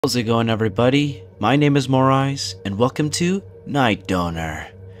How's it going, everybody? My name is Morais, and welcome to Night Donor.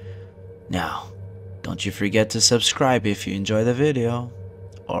 Now, don't you forget to subscribe if you enjoy the video,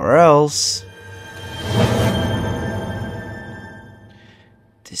 or else...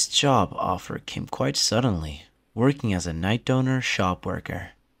 This job offer came quite suddenly, working as a night donor shop worker.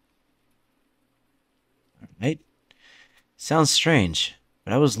 Alright, sounds strange,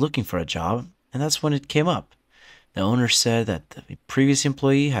 but I was looking for a job, and that's when it came up. The owner said that the previous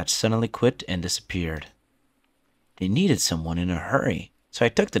employee had suddenly quit and disappeared. They needed someone in a hurry, so I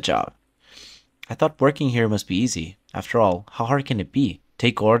took the job. I thought working here must be easy. After all, how hard can it be?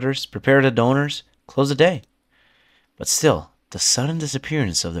 Take orders, prepare the donors, close the day. But still, the sudden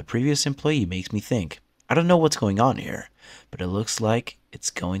disappearance of the previous employee makes me think. I don't know what's going on here, but it looks like it's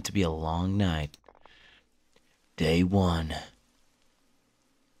going to be a long night. Day 1.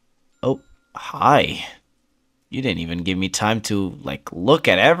 Oh, hi. You didn't even give me time to, look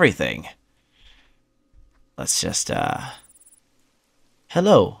at everything. Let's just,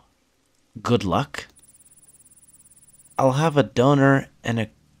 Hello. Good luck. I'll have a donor and a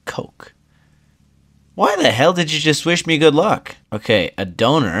Coke. Why the hell did you just wish me good luck? Okay, a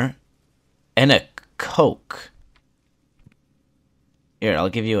donor and a Coke. Here, I'll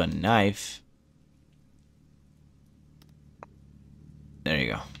give you a knife. There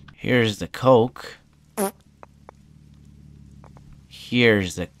you go. Here's the Coke.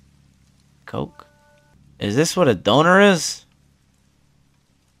 Here's the Coke. Is this what a donor is?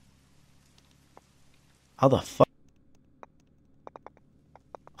 How the fuck?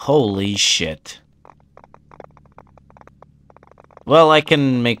 Holy shit. Well, I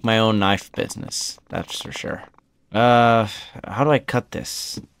can make my own knife business. That's for sure. How do I cut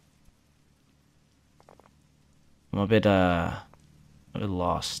this? I'm a bit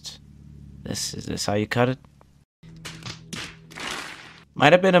lost. Is this how you cut it?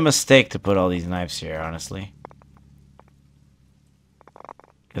 Might have been a mistake to put all these knives here, honestly.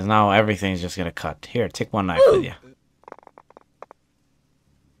 Because now everything's just gonna cut. Here, take one knife with you.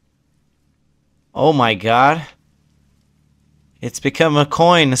 Oh my god. It's become a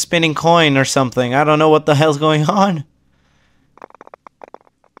coin, a spinning coin or something. I don't know what the hell's going on.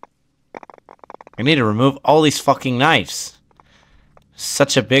 I need to remove all these fucking knives.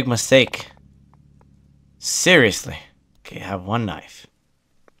 Such a big mistake. Seriously. Okay, I have one knife.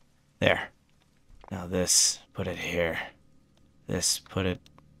 There. Now this, put it here. This, put it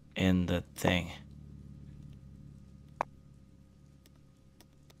in the thing.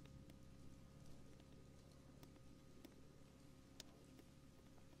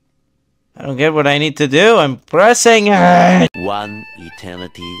 I don't get what I need to do. I'm pressing it. One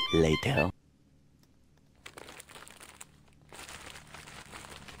eternity later.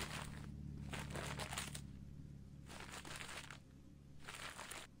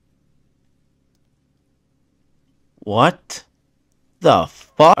 What the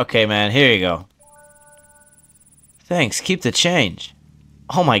fuck? Okay, man, here you go. Thanks, keep the change.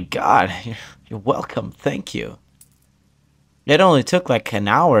 Oh my god, you're welcome, thank you. It only took like an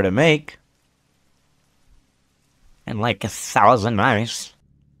hour to make. And like 1,000 knives.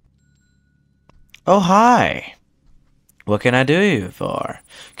 Oh, hi. What can I do you for?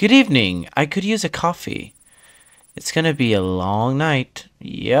 Good evening, I could use a coffee. It's gonna be a long night.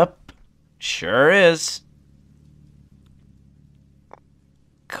 Yep, sure is.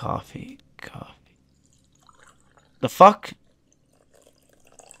 Coffee. The fuck?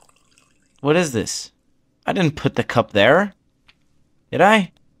 What is this? I didn't put the cup there. Did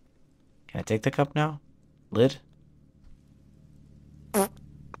I? Can I take the cup now? Lid?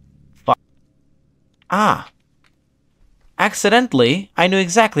 Fuck. Ah. Accidentally, I knew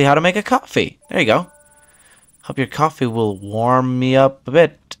exactly how to make a coffee. There you go. Hope your coffee will warm me up a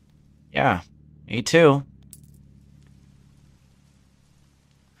bit. Yeah, me too.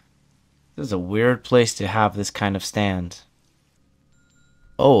 This is a weird place to have this kind of stand.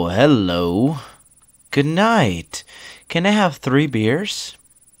 Oh, hello. Good night. Can I have 3 beers?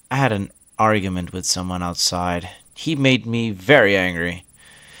 I had an argument with someone outside. He made me very angry.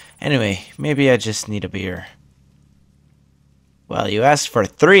 Anyway, maybe I just need a beer. Well, you asked for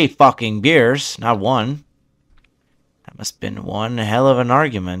 3 fucking beers, not 1. That must have been one hell of an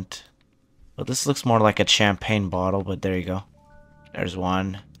argument. Well, this looks more like a champagne bottle, but there you go. There's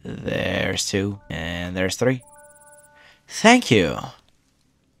 1. There's 2, and there's 3. Thank you.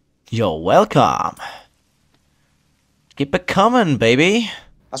 You're welcome. Keep it coming, baby.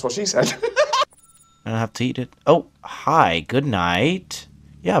 That's what she said. I don't have to eat it. Oh, hi. Good night.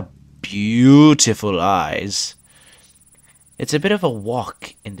 Yeah, beautiful eyes. It's a bit of a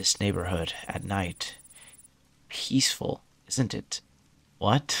walk in this neighborhood at night. Peaceful, isn't it?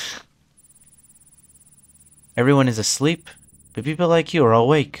 What? Everyone is asleep, but people like you are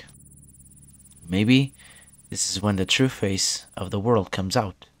awake. Maybe this is when the true face of the world comes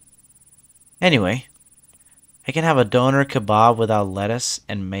out. Anyway, I can have a doner kebab without lettuce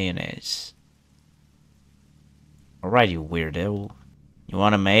and mayonnaise. Alright, you weirdo. You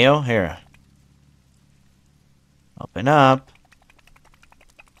want a mayo? Here. Open up.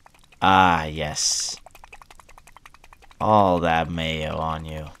 Ah, yes. All that mayo on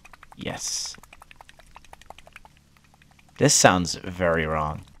you. Yes. This sounds very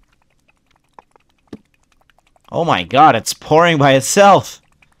wrong. Oh my god, it's pouring by itself!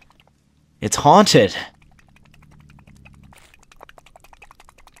 It's haunted!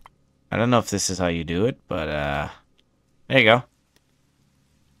 I don't know if this is how you do it, but, there you go.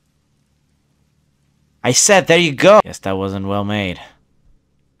 I said, there you go! Guess that wasn't well made.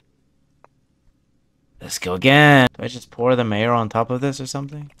 Let's go again. Do I just pour the mayo on top of this or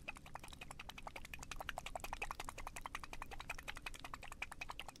something?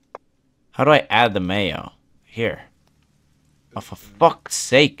 How do I add the mayo? Here. Oh, for fuck's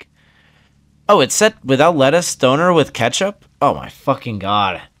sake. Oh, it said without lettuce, doner with ketchup? Oh my fucking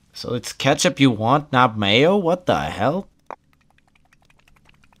god. So it's ketchup you want, not mayo? What the hell?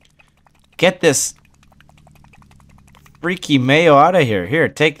 Get this freaky mayo out of here. Here,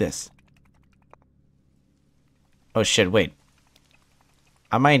 take this. Oh shit, wait.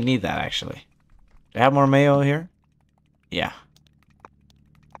 I might need that actually. Do I have more mayo here? Yeah.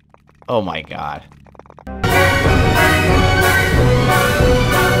 Oh my god.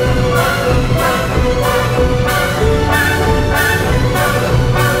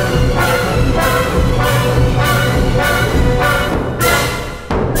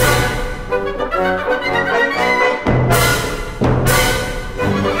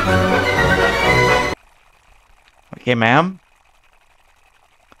 Okay, ma'am.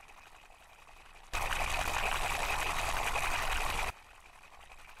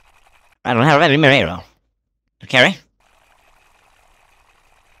 I don't have any mayo. Carry?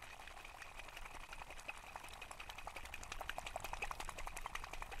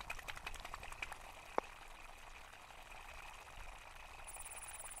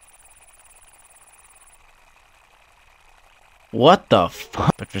 What the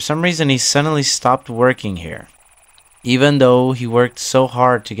fuck? But for some reason he suddenly stopped working here. Even though he worked so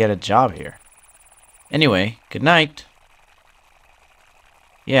hard to get a job here. Anyway, good night.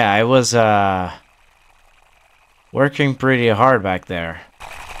 Yeah, I was, working pretty hard back there.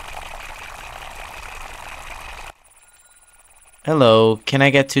 Hello, can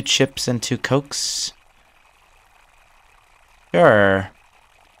I get 2 chips and 2 Cokes? Sure.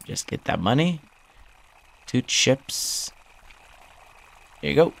 Just get that money. 2 chips.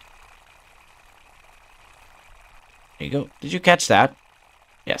 There you go. There you go. Did you catch that?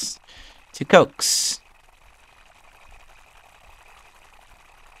 Yes. 2 Cokes.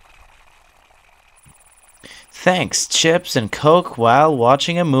 Thanks, chips and Coke while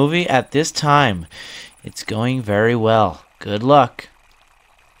watching a movie at this time. It's going very well. Good luck.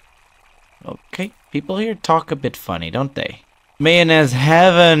 Okay, people here talk a bit funny, don't they? Mayonnaise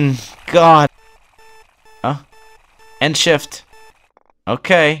heaven! God! Huh? End shift.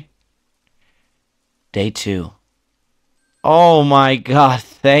 Okay. Day 2. Oh my god,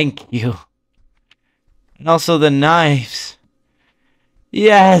 thank you. And also the knives.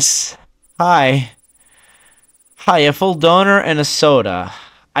 Yes! Hi. Hi, a full doner and a soda.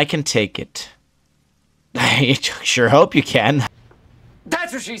 I can take it. I sure hope you can.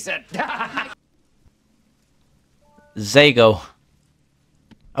 That's what she said. Zago.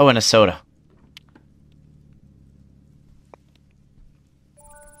 Oh, and a soda.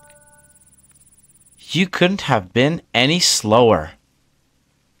 You couldn't have been any slower.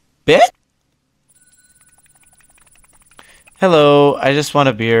 Bit? Hello, I just want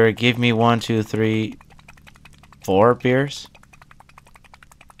a beer. Give me 1, 2, 3, 4 beers.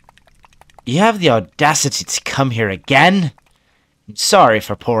 You have the audacity to come here again? I'm sorry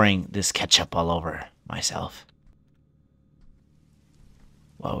for pouring this ketchup all over myself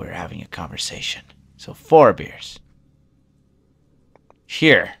while we're having a conversation. So 4 beers.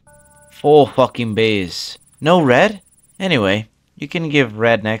 Here. Full fucking base. No red? Anyway, you can give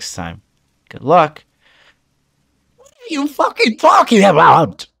red next time. Good luck. What are you fucking talking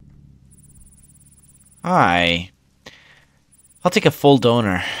about? Hi. I'll take a full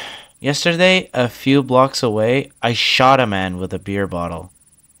doner. Yesterday, a few blocks away, I shot a man with a beer bottle.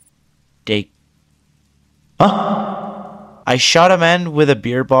 Huh? I shot a man with a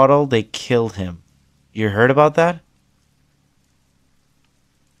beer bottle. They killed him. You heard about that?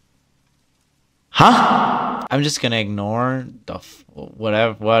 Huh? I'm just gonna ignore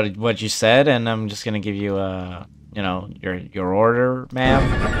whatever what you said, and I'm just gonna give you you know, your order, ma'am.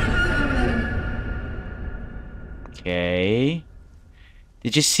 Okay.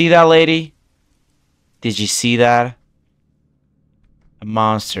 Did you see that, lady? Did you see that? A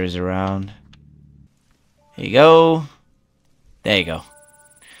monster is around. Here you go. There you go.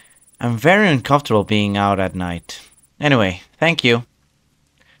 I'm very uncomfortable being out at night. Anyway, thank you.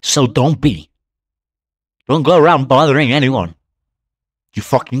 So don't be. Don't go around bothering anyone. You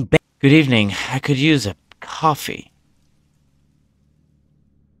fucking Good evening. I could use a coffee.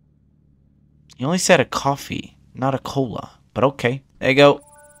 You only said a coffee, not a cola. But okay. There you go.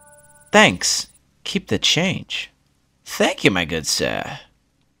 Thanks. Keep the change. Thank you, my good sir.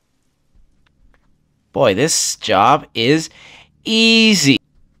 Boy, this job is easy.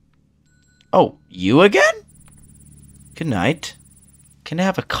 Oh, you again? Good night. Can I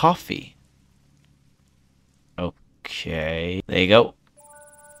have a coffee? Okay. There you go.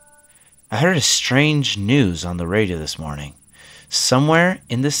 I heard a strange news on the radio this morning. Somewhere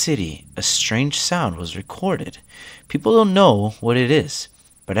in the city, a strange sound was recorded. People don't know what it is,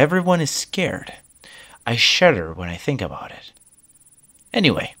 but everyone is scared. I shudder when I think about it.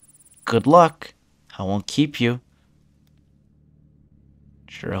 Anyway, good luck. I won't keep you.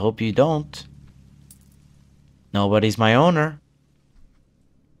 Sure hope you don't. Nobody's my owner.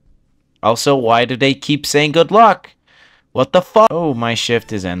 Also, why do they keep saying good luck? What the fuck? Oh, my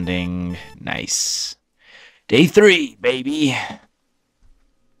shift is ending. Nice. Day 3, baby.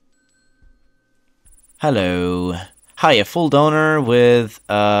 Hello. Hi, a full donor with,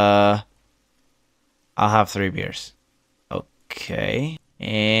 I'll have 3 beers. Okay.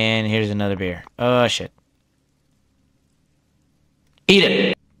 And here's another beer. Oh, shit. Eat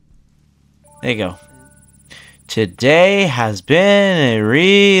it! There you go. Today has been a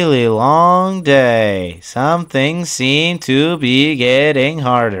really long day. Some things seem to be getting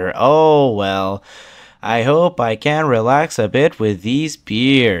harder. Oh well. I hope I can relax a bit with these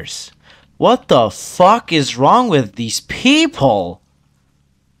beers. What the fuck is wrong with these people?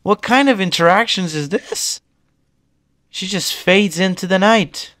 What kind of interactions is this? She just fades into the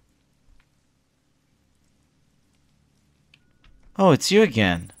night. Oh, it's you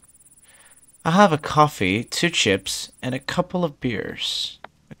again. I'll have a coffee, 2 chips, and a couple of beers.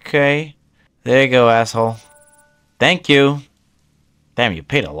 Okay. There you go, asshole. Thank you. Damn, you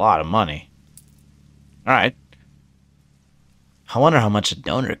paid a lot of money. Alright. I wonder how much a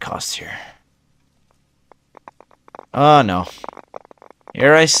donor costs here. Oh, no.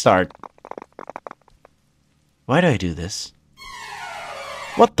 Here I start. Why do I do this?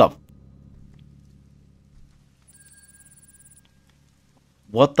 What the...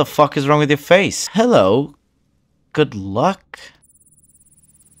 What the fuck is wrong with your face? Hello. Good luck.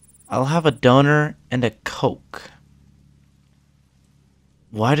 I'll have a donor and a Coke.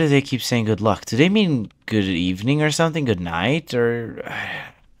 Why do they keep saying good luck? Do they mean good evening or something? Good night? Or...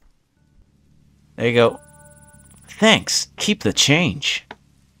 There you go. Thanks. Keep the change.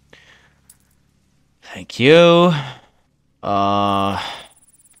 Thank you. Can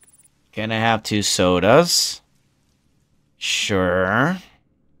I have 2 sodas? Sure.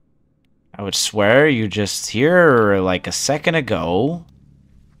 I would swear you just here like a second ago.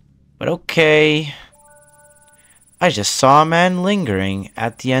 But okay. I just saw a man lingering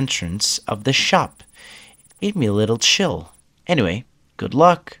at the entrance of the shop. It gave me a little chill. Anyway, good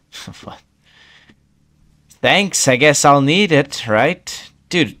luck. Thanks, I guess I'll need it, right?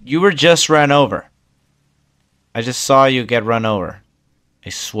 Dude, you were just run over. I just saw you get run over. I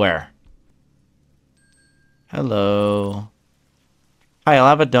swear. Hello. Hi, I'll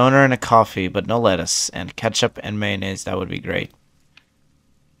have a donor and a coffee, but no lettuce. And ketchup and mayonnaise, that would be great.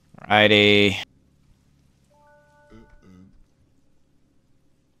 Alrighty.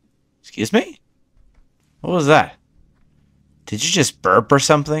 Excuse me? What was that? Did you just burp or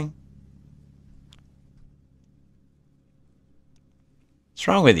something? What's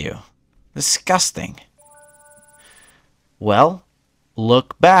wrong with you? Disgusting. Well,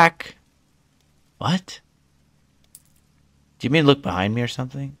 look back. What? Do you mean look behind me or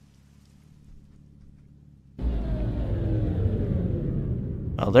something?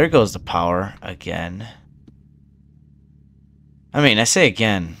 Well, there goes the power again. I mean, I say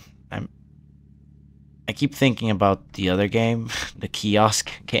again. I keep thinking about the other game, the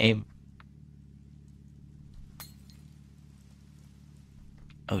kiosk game.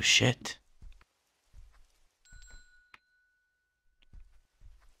 Oh shit.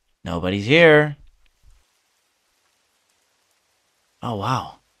 Nobody's here. Oh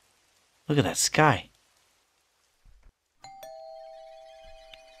wow. Look at that sky.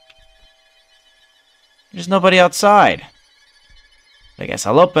 There's nobody outside. I guess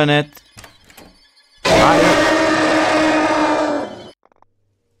I'll open it. Hi.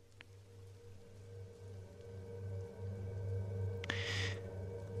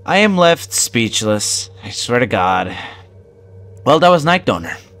 I am left speechless. I swear to God. Well, that was Night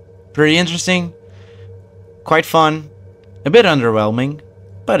Donor. Pretty interesting. Quite fun. A bit underwhelming,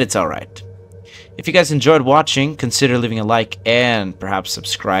 but it's alright. If you guys enjoyed watching, consider leaving a like and perhaps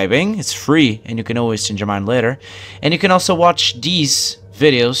subscribing. It's free and you can always change your mind later. And you can also watch these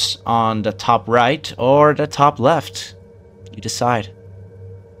videos on the top right or the top left. You decide.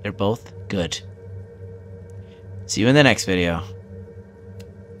 They're both good. See you in the next video.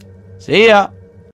 See ya!